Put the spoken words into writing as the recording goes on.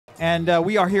And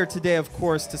we are here today, of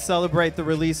course, to celebrate the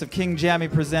release of King Jammy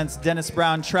Presents Dennis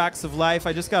Brown Tracks of Life.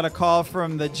 I just got a call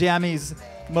from the Jammy's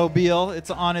mobile. It's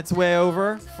on its way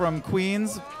over from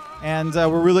Queens. And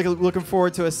we're really looking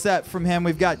forward to a set from him.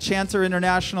 We've got Chanter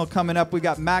International coming up. We've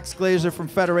got Max Glazer from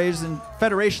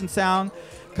Federation Sound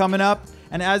coming up.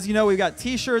 And as you know, we've got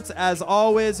t-shirts as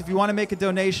always. If you want to make a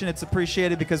donation, it's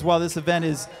appreciated because while this event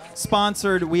is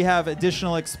sponsored, we have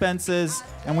additional expenses,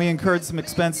 and we incurred some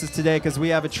expenses today because we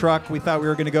have a truck. We thought we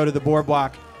were going to go to the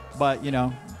Boardwalk, but you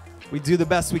know, we do the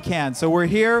best we can. So we're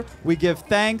here, we give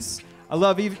thanks. I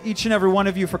love each and every one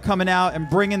of you for coming out and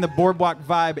bringing the Boardwalk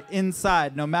vibe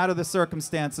inside. No matter the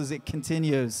circumstances, it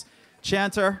continues.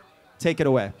 Chanter, take it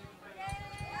away.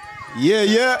 Yeah,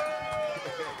 yeah.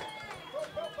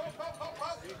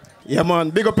 Yeah, man,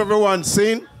 big up everyone,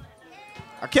 seen?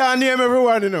 I can't name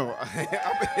everyone, you know.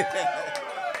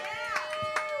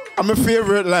 I'm a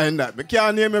favorite line that. I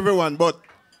can't name everyone, but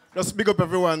just big up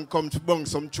everyone, come to bang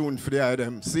some tune for the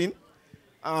item, seen?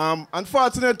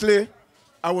 Unfortunately,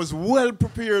 I was well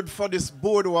prepared for this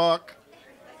Boardwalk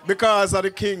because of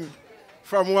the king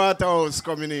from Waterhouse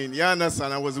coming in. You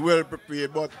understand? I was well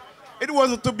prepared, but it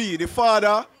wasn't to be. The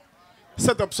father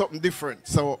set up something different,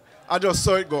 so I just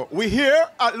saw it go. We here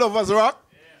at Lovers Rock.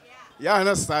 You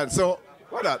understand? So,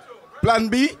 what that? Plan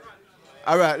B?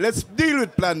 All right, let's deal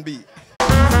with Plan B.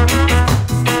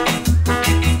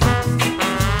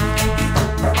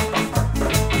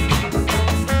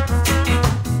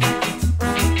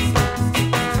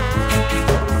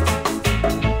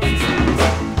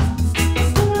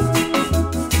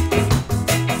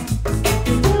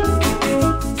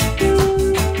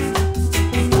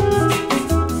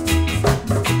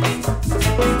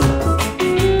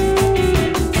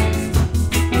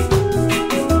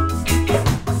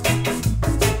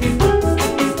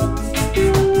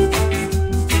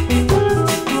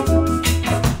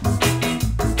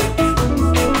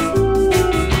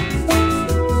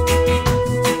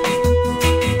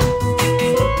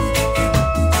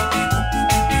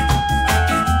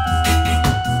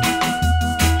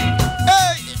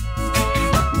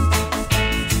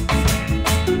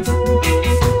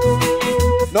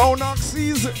 No knock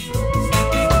season.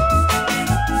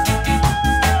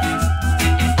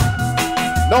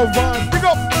 No Van, pick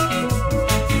up.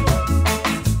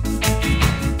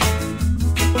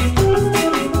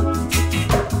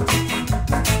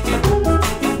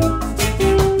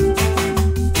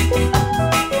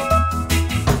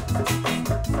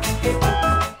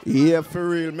 Yeah, for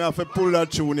real. Me have to pull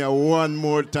that tune here one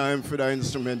more time for the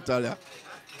instrumental. Yeah.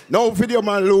 No video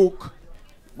man Luke.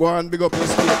 Go on, big up your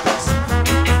status.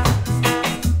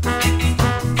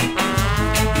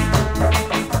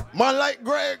 Man like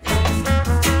Greg.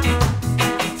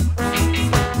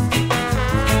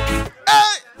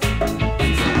 Hey!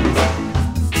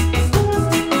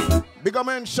 Bigger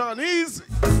mention, easy.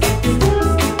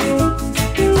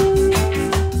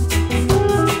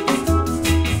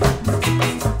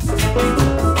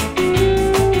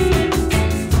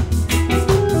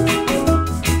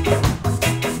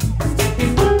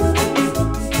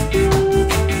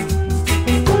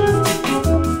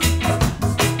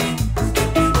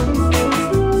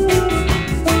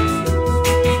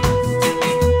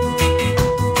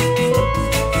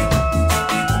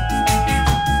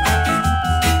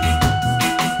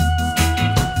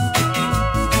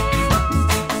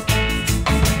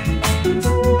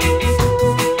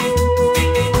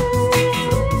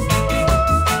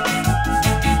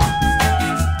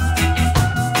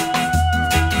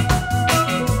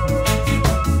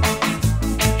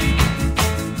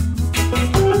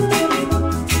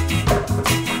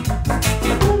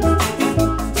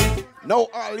 No,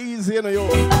 all easy, you know, yo.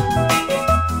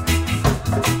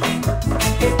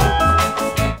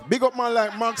 Big up man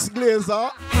like Max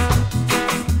Glazer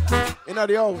in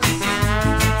the house.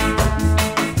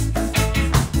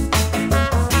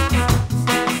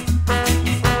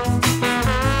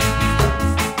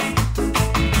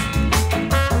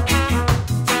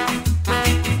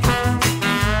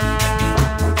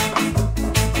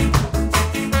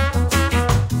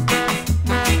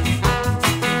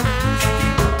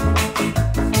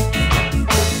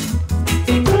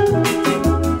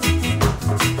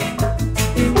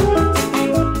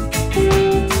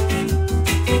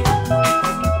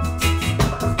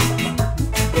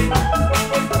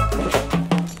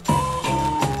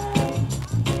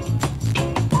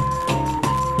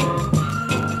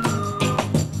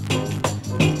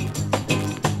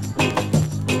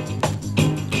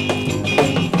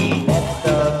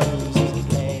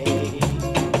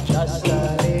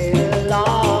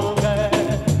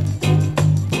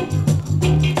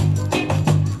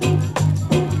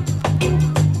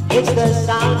 It's the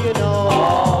sound, you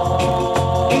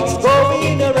know. It's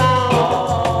going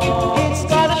around. It's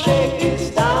gonna shake this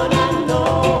town, I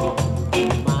know.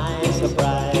 My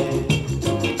surprise,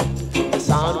 the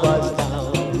sound was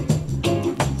down.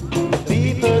 The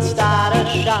people started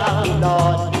shouting,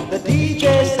 Lord. The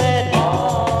DJ said,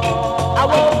 I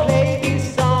won't play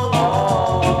this song,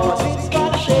 'cause it's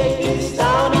gonna shake this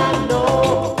town, I know.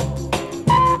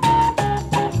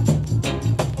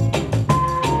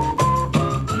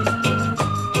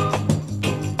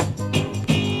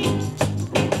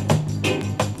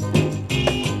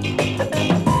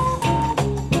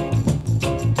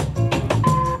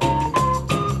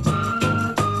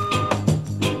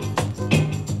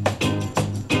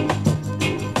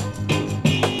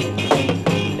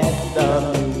 Let the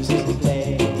music play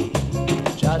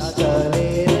just a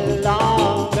little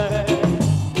longer.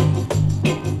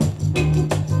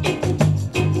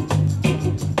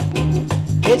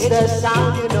 It's the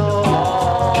sound, you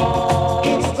know.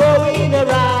 It's going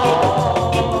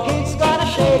around. It's gonna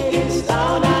shake this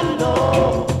town, I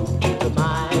know. To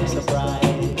my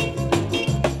surprise,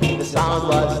 the sound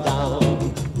was down.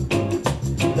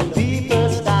 The people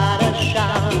started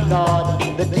shouting, Lord.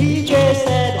 The DJ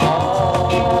said,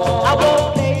 I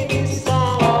won't play this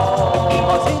song,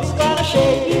 'cause it's gonna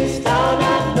shake this town, I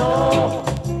know.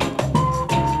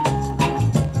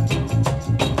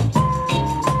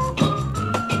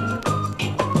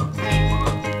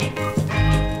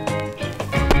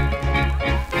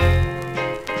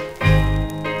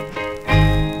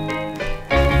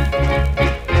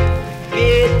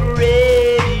 Get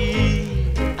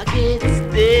ready, I get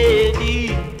steady,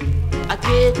 I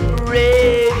get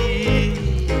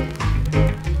ready.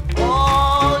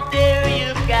 Oh, there you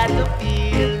got to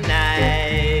feel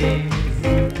nice.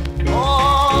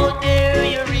 Oh, there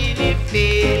you really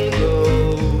feel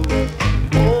good.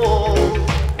 Oh,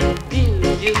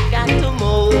 you got to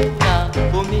move up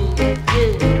for me,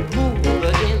 yeah, move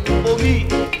again for me.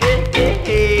 Hey, hey,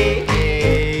 hey,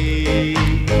 hey.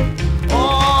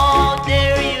 Oh,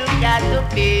 there you got to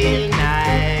feel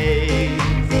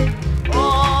nice.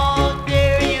 Oh,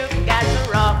 there you got to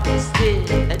rock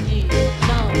steady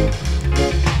now.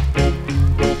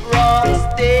 Rock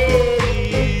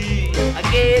steady, I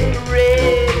get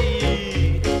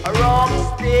ready. I rock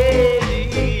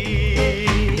steady.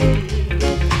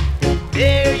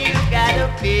 There you gotta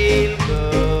feel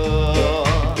good.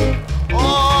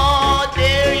 Oh,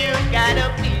 there you gotta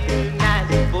feel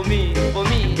nice for me, for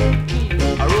me.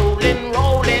 A rolling,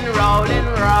 rolling, rolling,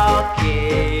 rocky.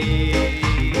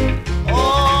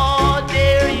 Oh,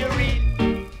 there you really.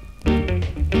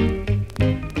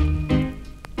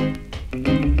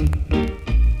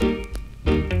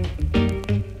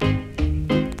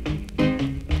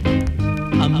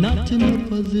 I'm not in a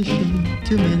position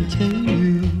to maintain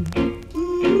you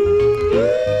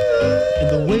in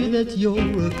the way that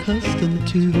you're accustomed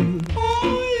to.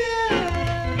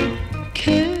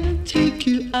 Can't take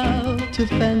you out to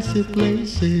fancy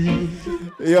places.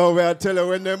 Yo, I tell you,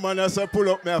 when them man has to pull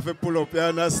up, me have to pull up, you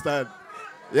understand?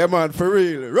 Yeah, man, for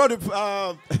real. Run it,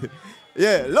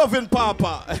 yeah, loving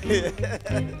Papa.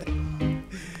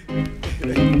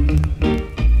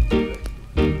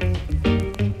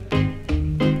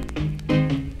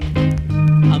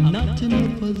 I'm not in a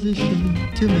position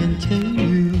to maintain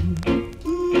you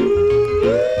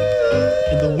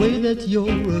in the way that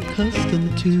you're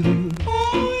accustomed to.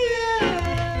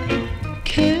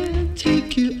 Can't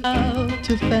take you out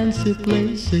to fancy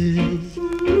places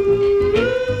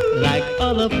like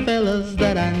other fellas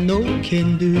that I know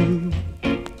can do.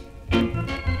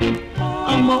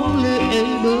 I'm only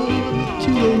able to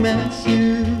romance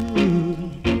you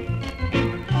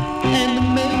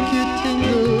and make you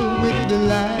tingle with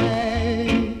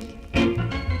delight.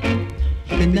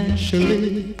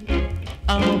 Financially,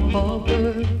 I'm a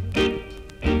pauper,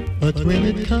 but when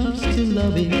it comes to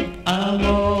loving, I'm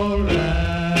alright.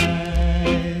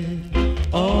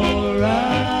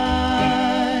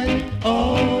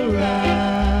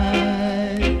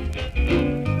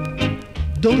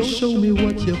 Don't show me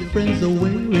what your friends are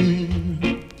wearing.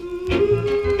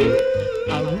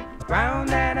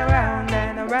 Round and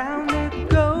around it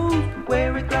goes.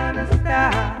 Where it gonna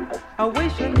stop? I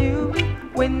wish I knew.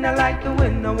 When I like the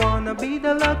win, I wanna be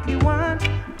the lucky one.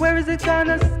 Where is it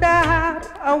gonna stop?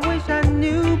 I wish I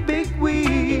knew. Big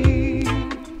wheel,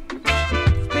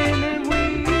 spinning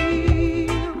wheel.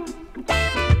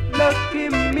 Look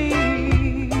at me,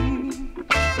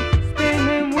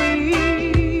 spinning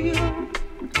wheel.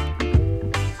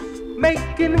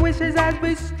 Making wishes as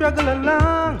we struggle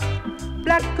along.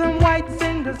 Black and white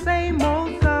sing the same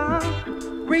old song.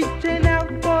 Reaching out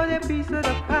for their piece of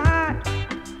the pie.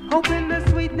 Hoping the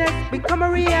sweetness become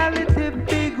a reality,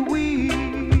 big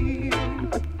wheel,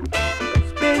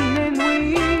 spinning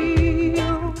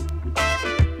wheel.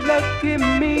 Look at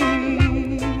me,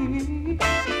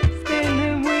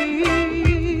 spinning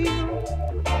wheel.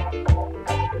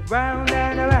 Round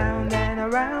and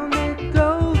around it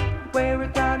goes. Where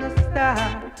it gonna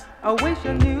stop? I wish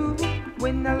I knew.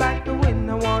 When I like to win,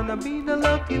 I wanna be the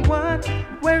lucky one.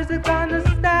 Where's it gonna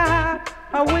stop?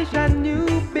 I wish I knew.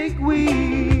 Big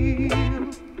wheel,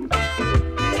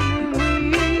 spinning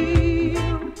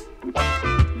wheel.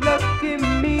 Look at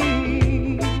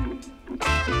me,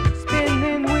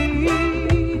 spinning wheel.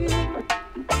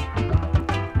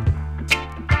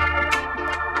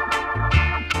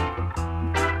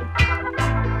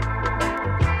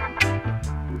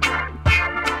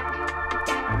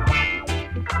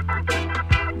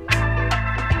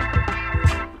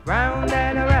 Round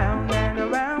and around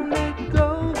it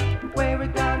goes. Where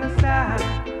it gonna stop?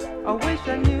 I wish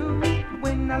I knew.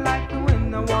 When I like to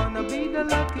win, I wanna be the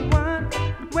lucky one.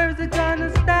 Where's it gonna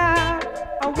stop?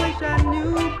 I wish I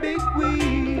knew. Big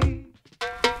wheel.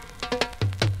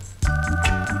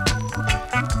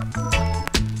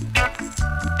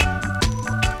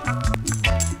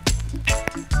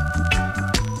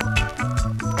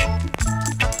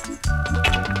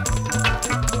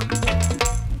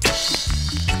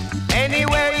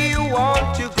 Anywhere you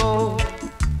want to go,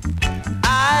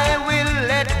 I will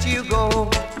let you go.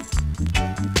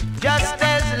 Just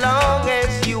as long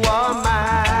as you are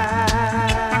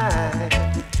mine.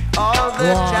 All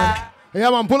the time. Yeah,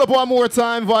 man, pull up one more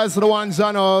time, voice of the one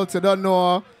channel. You don't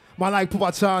know. Man, like put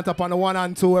a chant up on the 1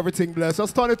 and 2, everything blessed.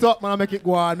 Just turn it up, man, and make it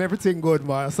go on. Everything good,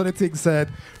 man. So the thing said.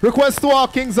 Request to all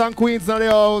kings and queens in the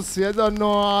house. You don't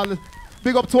know. All.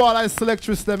 Big up to all the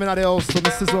selectors them in the house. So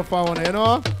this is what I want, you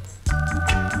know?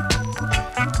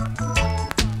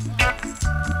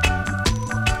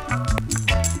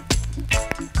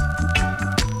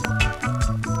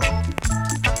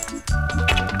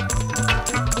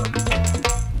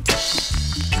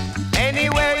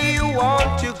 Anywhere you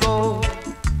want to go,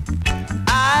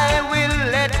 I will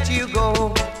let you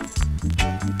go.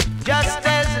 Just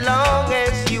as long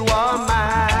as you are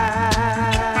mine.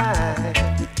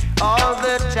 All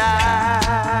the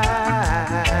time,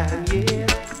 yeah.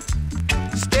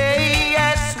 Stay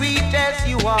as sweet as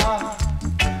you are,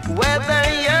 whether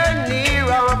you're near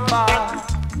or far.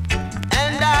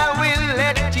 And I will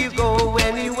let you go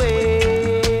anyway.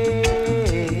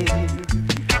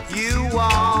 You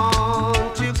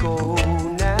want to go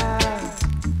now?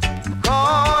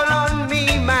 Call on me,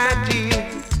 my dear.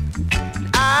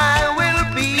 I will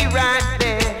be right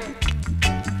there,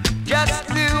 just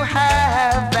to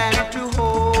have and to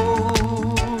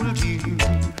hold you.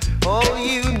 Oh,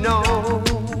 you know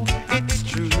it's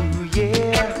true,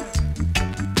 yeah.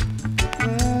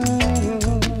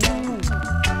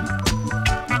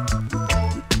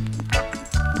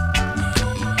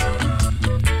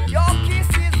 Your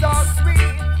kisses are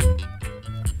sweet.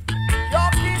 Your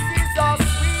kisses are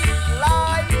sweet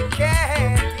like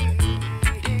candy.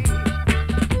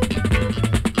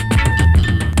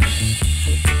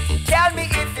 Tell me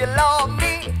if you love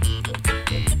me.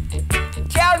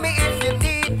 Tell me if you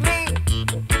need me.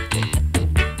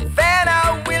 Then I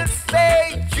will say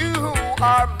you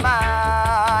are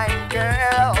mine,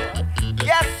 girl.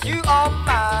 Yes, you are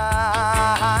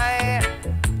mine.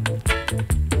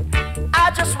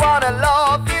 I just wanna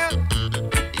love you.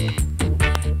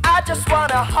 I just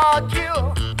wanna hug you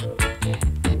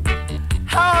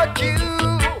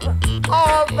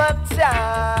all the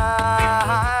time,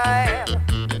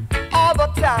 all the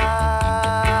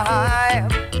time.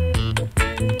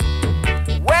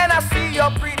 When I see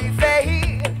your pretty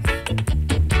face,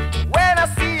 when I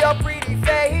see your pretty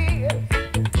face,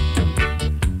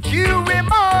 you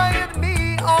remind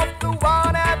me of the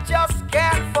one I just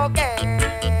can't forget,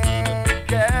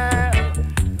 girl.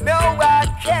 No, I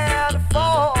can't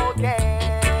forget.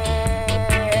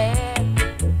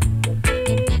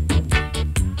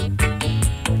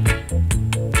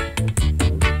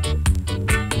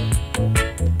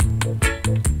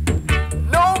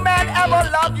 No man ever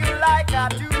loved you like I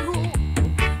do.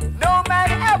 No man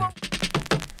ever.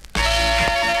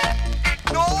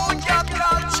 Know your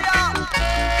culture.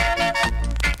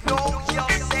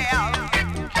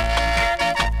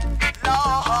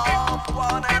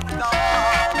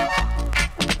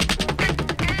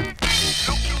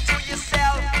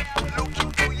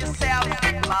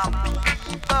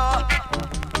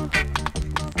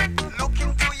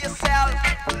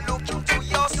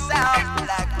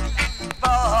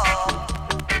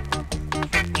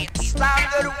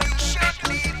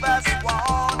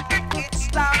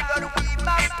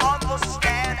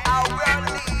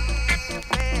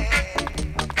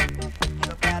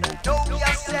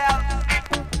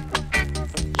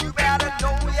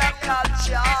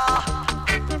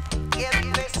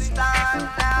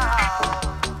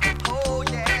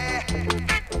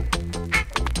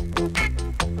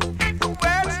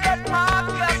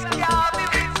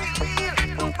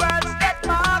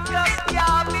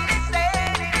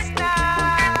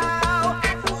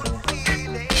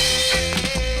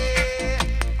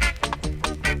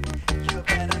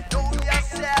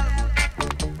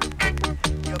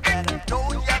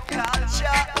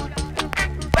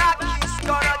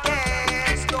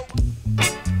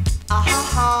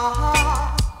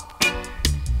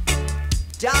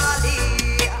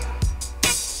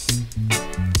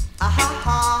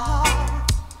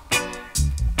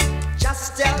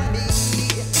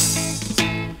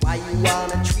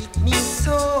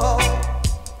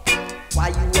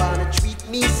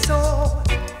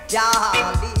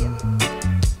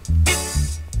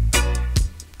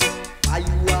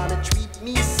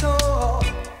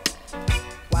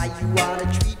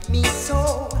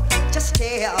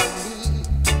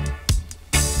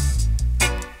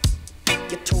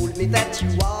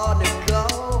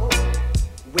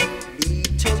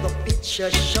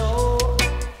 picture show.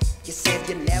 You said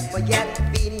you never yet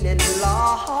been in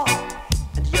love,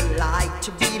 and you like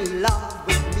to be in love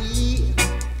with me.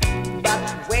 But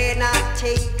when I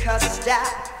take a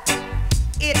step,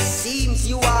 it seems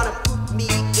you wanna put me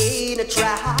in a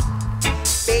trap.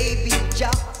 Baby,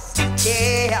 just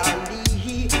tell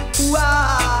me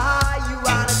why you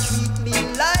wanna treat me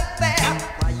like that.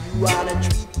 Why you wanna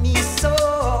treat me so?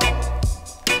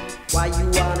 Why you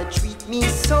wanna treat me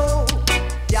so,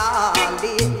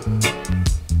 darling?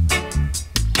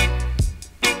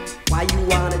 Why you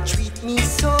wanna treat me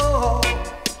so?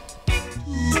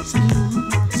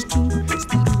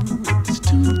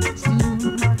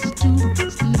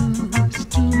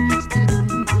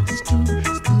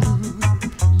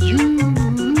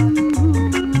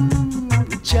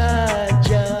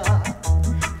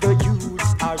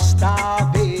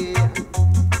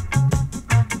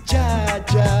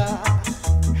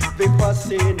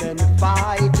 And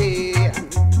fighting,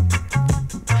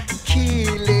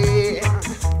 killing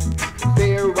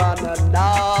their one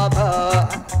another,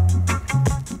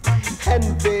 and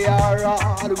they are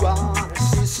all one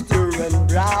sister and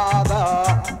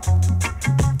brother.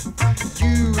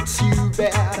 Youths, you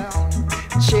better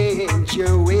change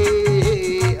your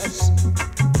ways.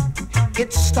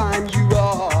 It's time you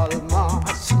all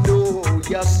must know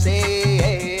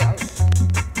yourself.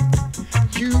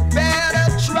 You better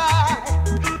try,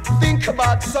 think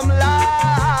about some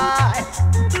life,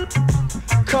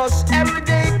 cause every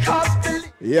day costs a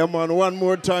Yeah, man, one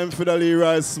more time for the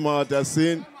Leroy Smart, I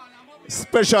seen.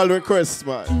 Special request,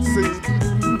 man. See?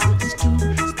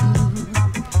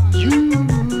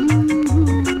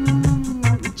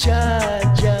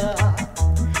 Jaja,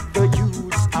 the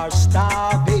youths are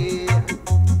starving.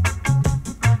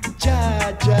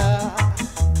 Jaja,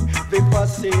 they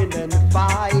fussing and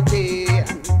fighting,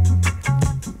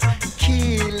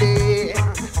 killing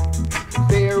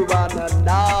their one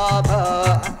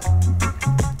another,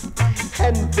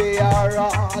 and they are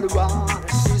all one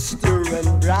sister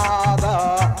and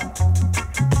brother.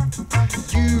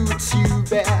 Youths, you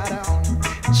better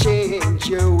change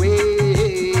your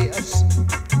ways.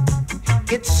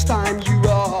 It's time you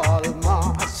all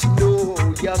must know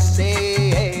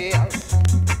yourself.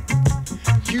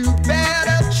 You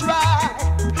better try,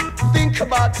 think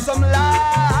about some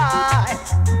life,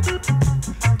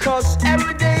 cause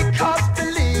every day costs a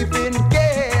living,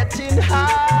 getting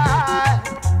high.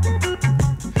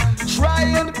 Try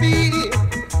and be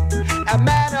a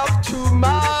man of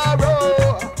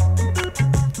tomorrow,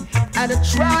 and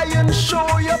try and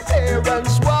show your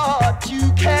parents what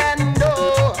you can do.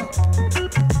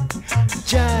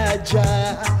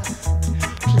 Jaja,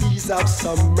 please have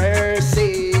some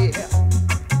mercy.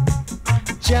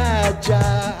 Jaja,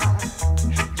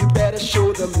 you better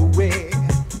show them the way.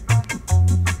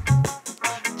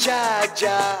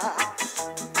 Jaja,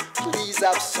 please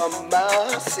have some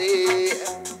mercy.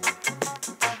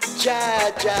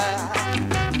 Jaja.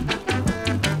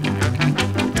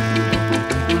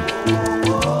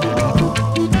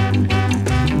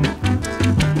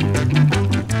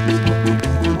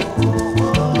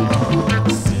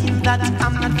 That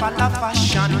I'm not for the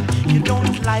fashion, you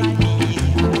don't like me.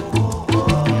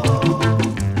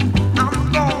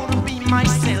 I'm gonna be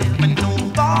myself and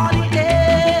nobody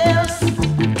else.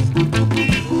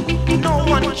 No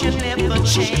one can ever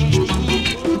change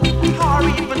me or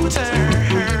even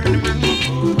turn me,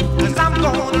 cause I'm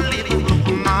gonna live it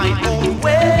my own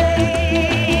way.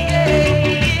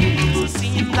 So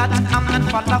seeing that I'm not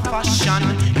for the fashion,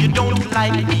 you don't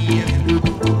like me.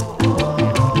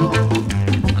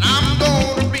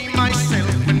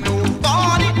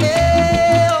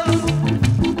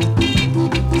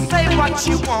 What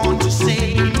you want to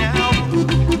say now,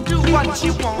 do what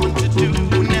you want to do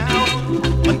now,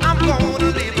 but I'm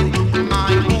gonna live it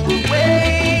my own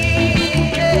way.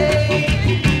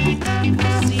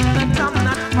 See that I'm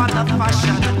not for the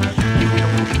fashion, you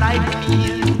don't like me.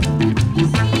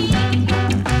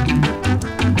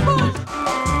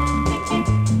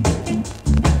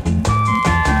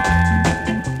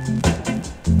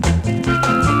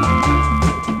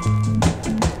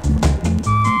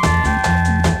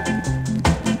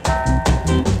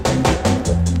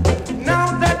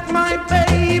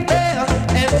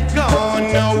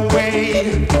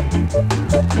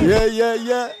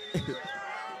 Yeah.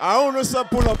 I want to say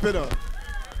pull up, you know.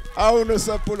 I want to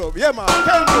say pull up. Yeah, man.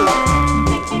 Can do.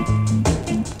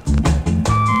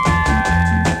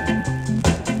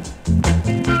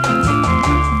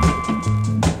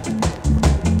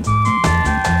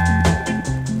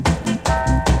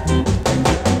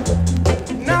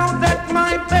 Now that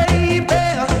my baby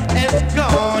is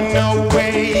gone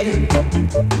away.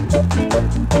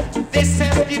 They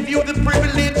said give you the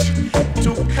privilege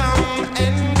to come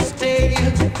and stay.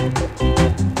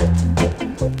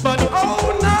 But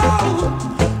oh no,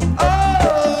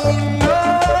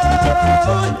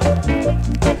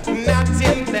 not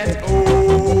in that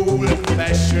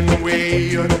old-fashioned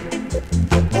way.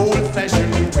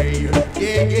 Old-fashioned way,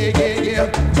 yeah.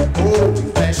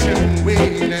 Old-fashioned way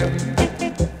now.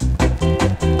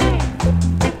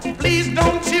 Please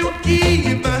don't you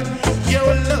give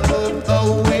your love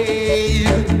away.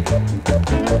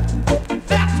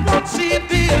 That's what she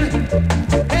did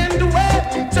and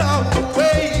went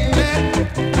away now.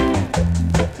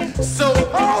 So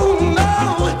oh no,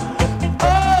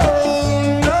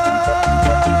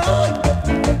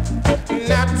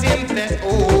 not in that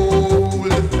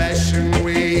old-fashioned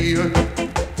way.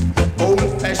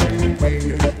 Old-fashioned way,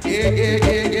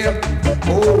 yeah.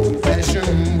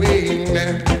 Old-fashioned way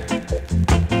now.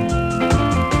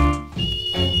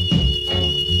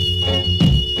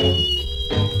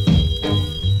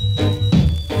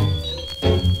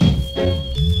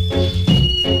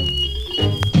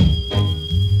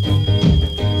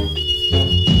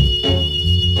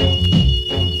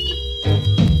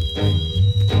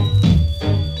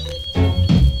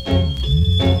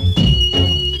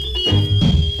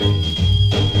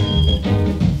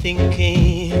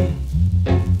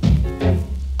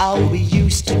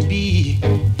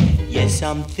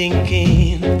 I'm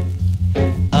thinking,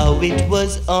 oh, it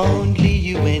was only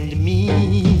you and me.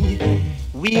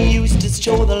 We used to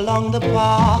stroll along the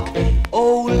park,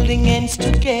 holding hands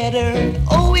together.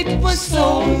 Oh, it was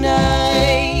so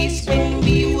nice when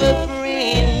we were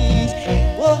friends.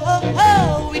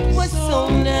 Whoa, it was so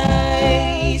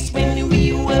nice when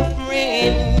we were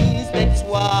friends. That's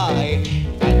why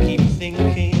I keep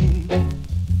thinking,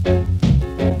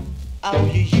 how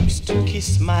you used to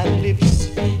kiss my lips.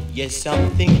 Yes, I'm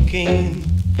thinking,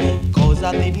 cause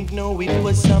I didn't know it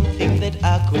was something that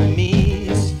I could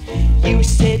miss. You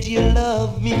said you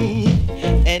love me,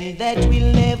 and that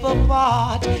we'll never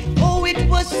part. Oh, it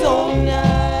was so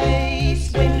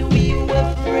nice when we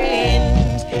were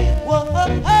friends.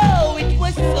 Whoa, it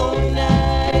was so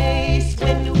nice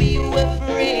when we were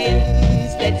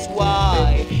friends. That's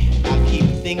why I keep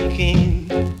thinking,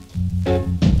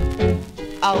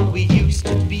 how we used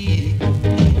to be.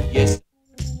 Yes.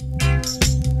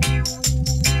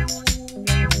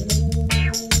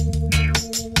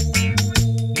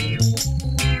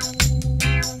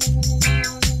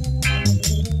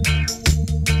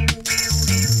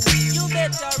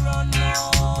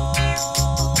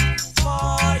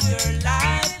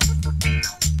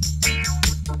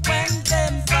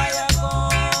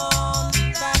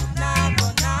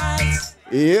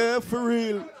 Yeah, for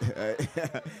real.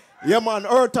 Yeah, man,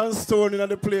 earth and stone in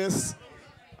the place.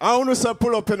 I want to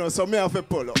pull up, you know, so me have to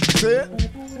pull up. See?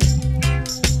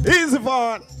 Easy,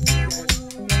 Van.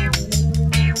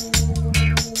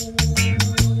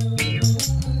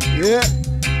 Yeah.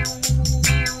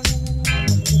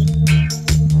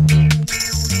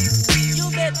 You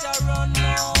better run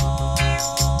now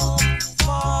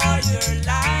for your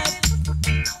life.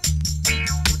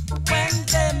 When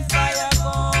them fire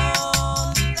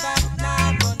gone, that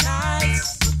not go nice.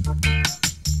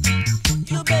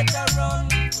 You better run,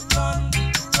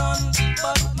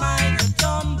 but mind you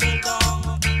tumble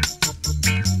down.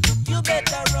 You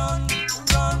better run,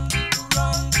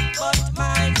 but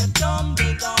mind you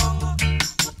tumble down.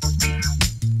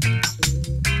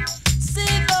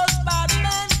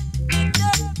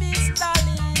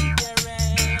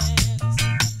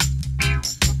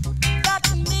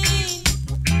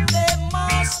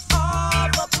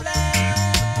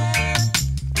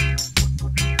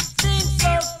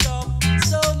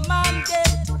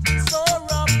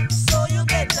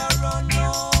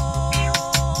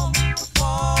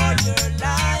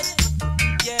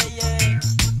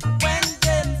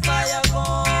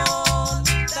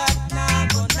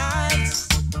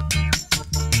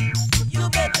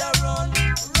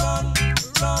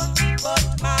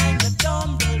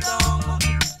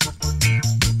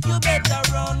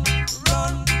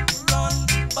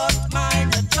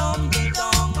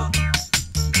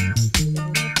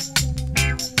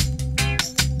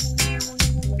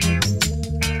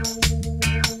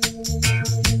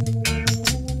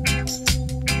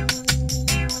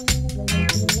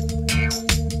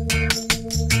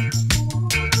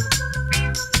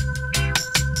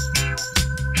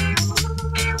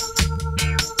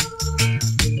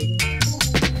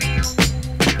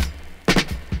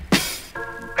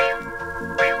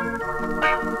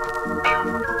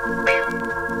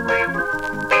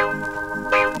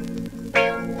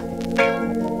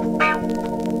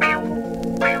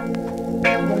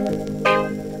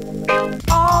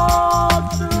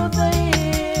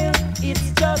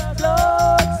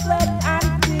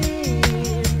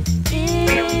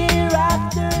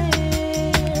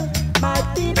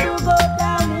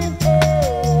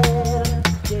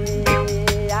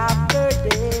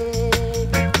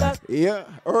 Yeah,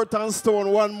 Earth and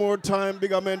Stone one more time,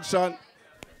 bigger mention.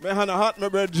 Me hand a hot, my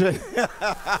brethren. Earth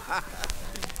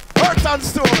and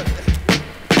Stone.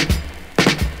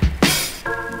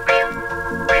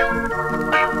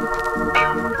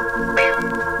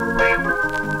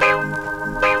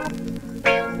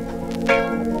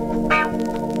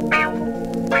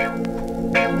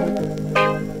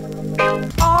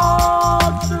 All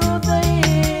through the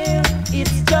year,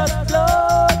 it's just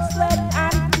blood, sweat,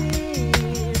 and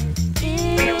tears.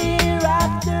 Year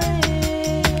after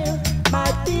year,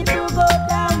 my people go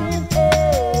down in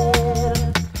hell.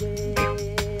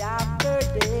 Day after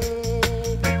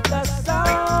day, the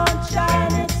sun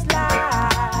shines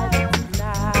light.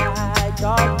 Night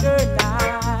after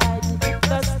night,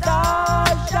 the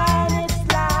stars shine its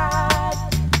light.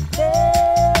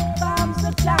 There comes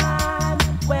a time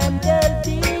when there'll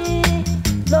be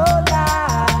no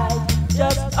light,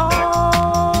 just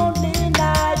only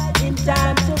night in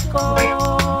time to come.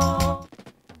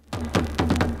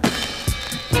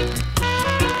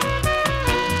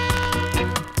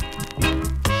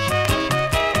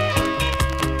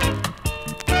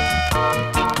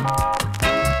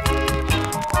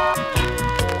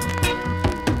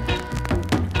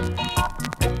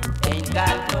 Ain't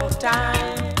got no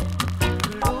time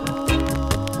to lose.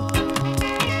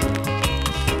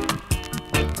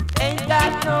 Ain't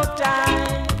got no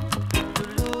time to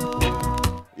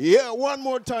lose. Yeah, one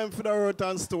more time for the Earth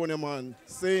and Stone, man.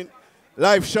 Saying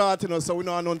life short, you know, so we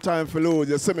don't have no time for lose,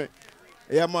 you see me?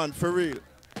 Yeah, man, for real.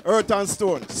 Earth and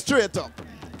Stone, straight up.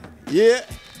 Yeah.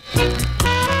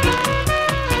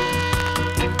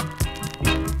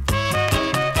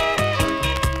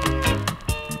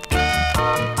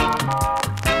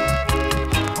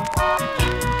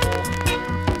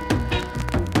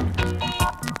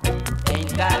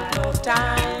 Ain't got no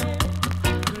time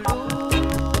to lose.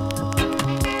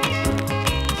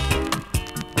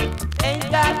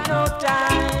 Ain't got no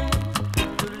time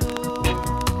to lose.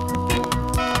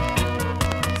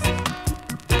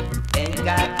 Ain't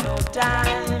got no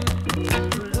time to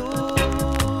lose.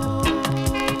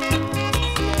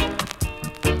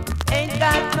 Ain't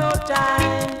got no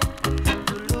time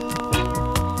to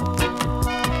lose.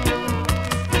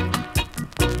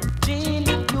 Jean,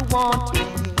 you want me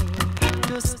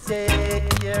to stay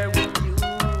here with you,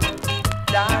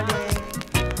 darling,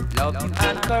 love you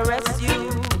and caress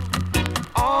you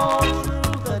all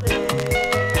through the day.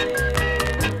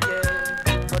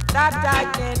 Yeah. But that I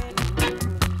can't do.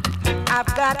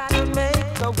 I've got to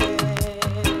make a way.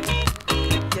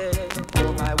 Yeah.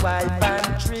 For my wife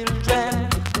and children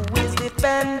who is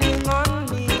depending on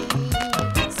me.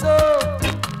 So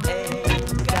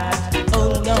ain't got no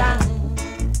time.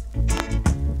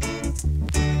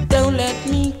 Don't let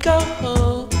me go,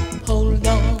 hold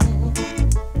on.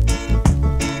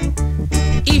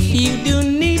 If you do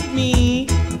need me,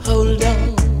 hold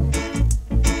on.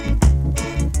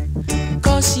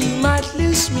 'Cause you might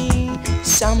lose me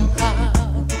somehow.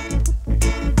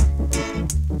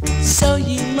 So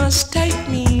you must take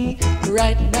me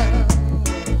right now,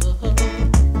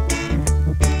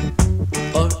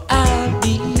 or I'll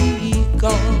be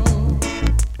gone.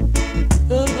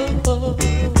 Oh.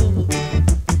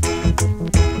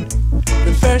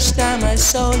 The first time I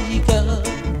saw you go,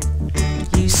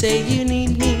 you say you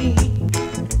need me,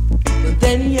 but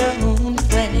then your own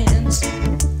friends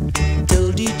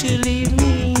told you to leave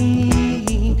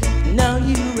me. Now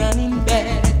you're running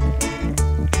back,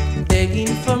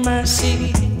 begging for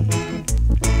mercy,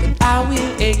 but I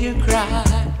will hear you cry,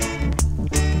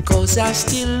 'cause I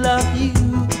still love you.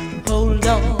 Hold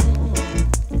on,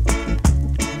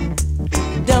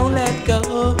 don't let go,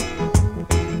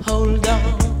 hold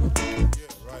on.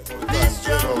 This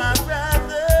drum, my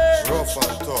brother. Rough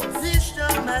and tough. This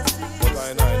drum, my sister. But I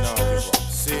now give up.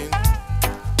 Sing.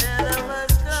 None of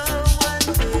us know one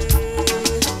day.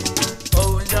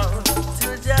 Hold on to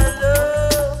your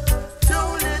love,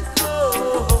 don't let go.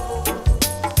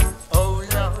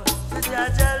 Hold on to your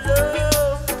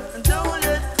love, don't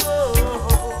let go.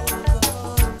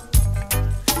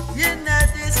 You know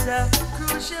this a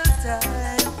crucial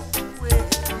time.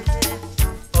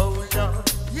 Hold on,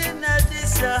 you know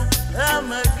this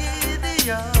I'm a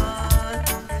Gideon.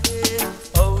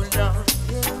 Hold on,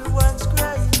 everyone's crazy.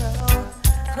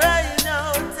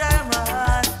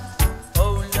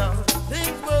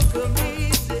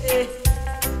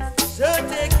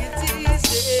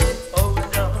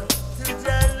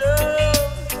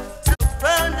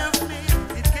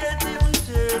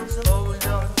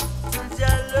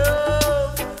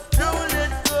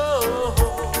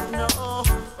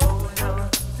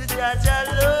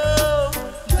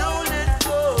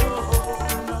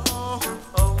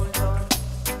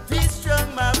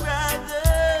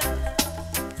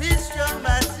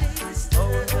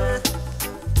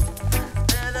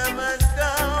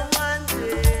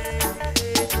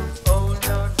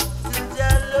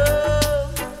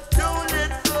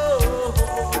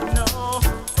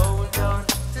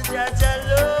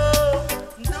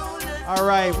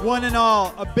 right, one and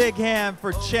all, a big hand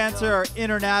for Chanter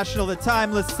International, the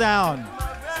timeless sound.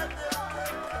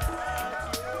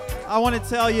 I want to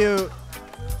tell you,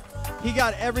 he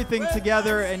got everything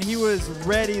together and he was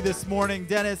ready this morning.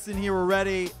 Dennis and he were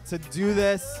ready to do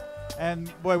this.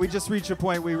 And boy, we just reached a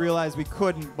point we realized we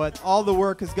couldn't, but all the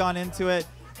work has gone into it.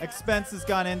 Expense has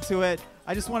gone into it.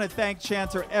 I just want to thank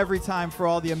Chanter every time for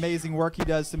all the amazing work he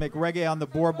does to make Reggae on the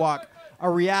Boardwalk a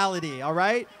reality, all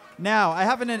right? Now,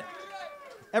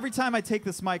 every time I take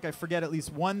this mic, I forget at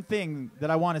least one thing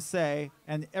that I want to say,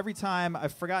 and every time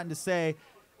I've forgotten to say,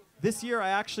 this year I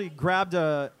actually grabbed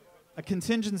a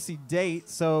contingency date,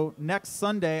 so next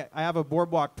Sunday I have a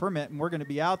Boardwalk permit, and we're going to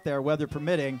be out there, weather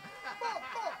permitting.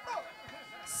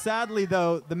 Sadly,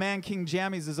 though, the man King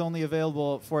Jammies is only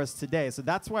available for us today, so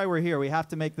that's why we're here. We have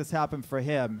to make this happen for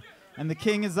him. And the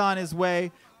King is on his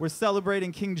way. We're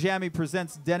celebrating King Jammy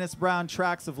Presents Dennis Brown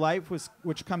Tracks of Life,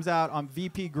 which comes out on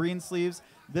VP Greensleeves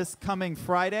this coming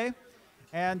Friday.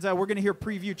 And we're going to hear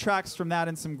preview tracks from that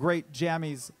and some great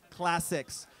Jammies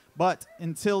classics. But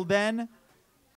until then,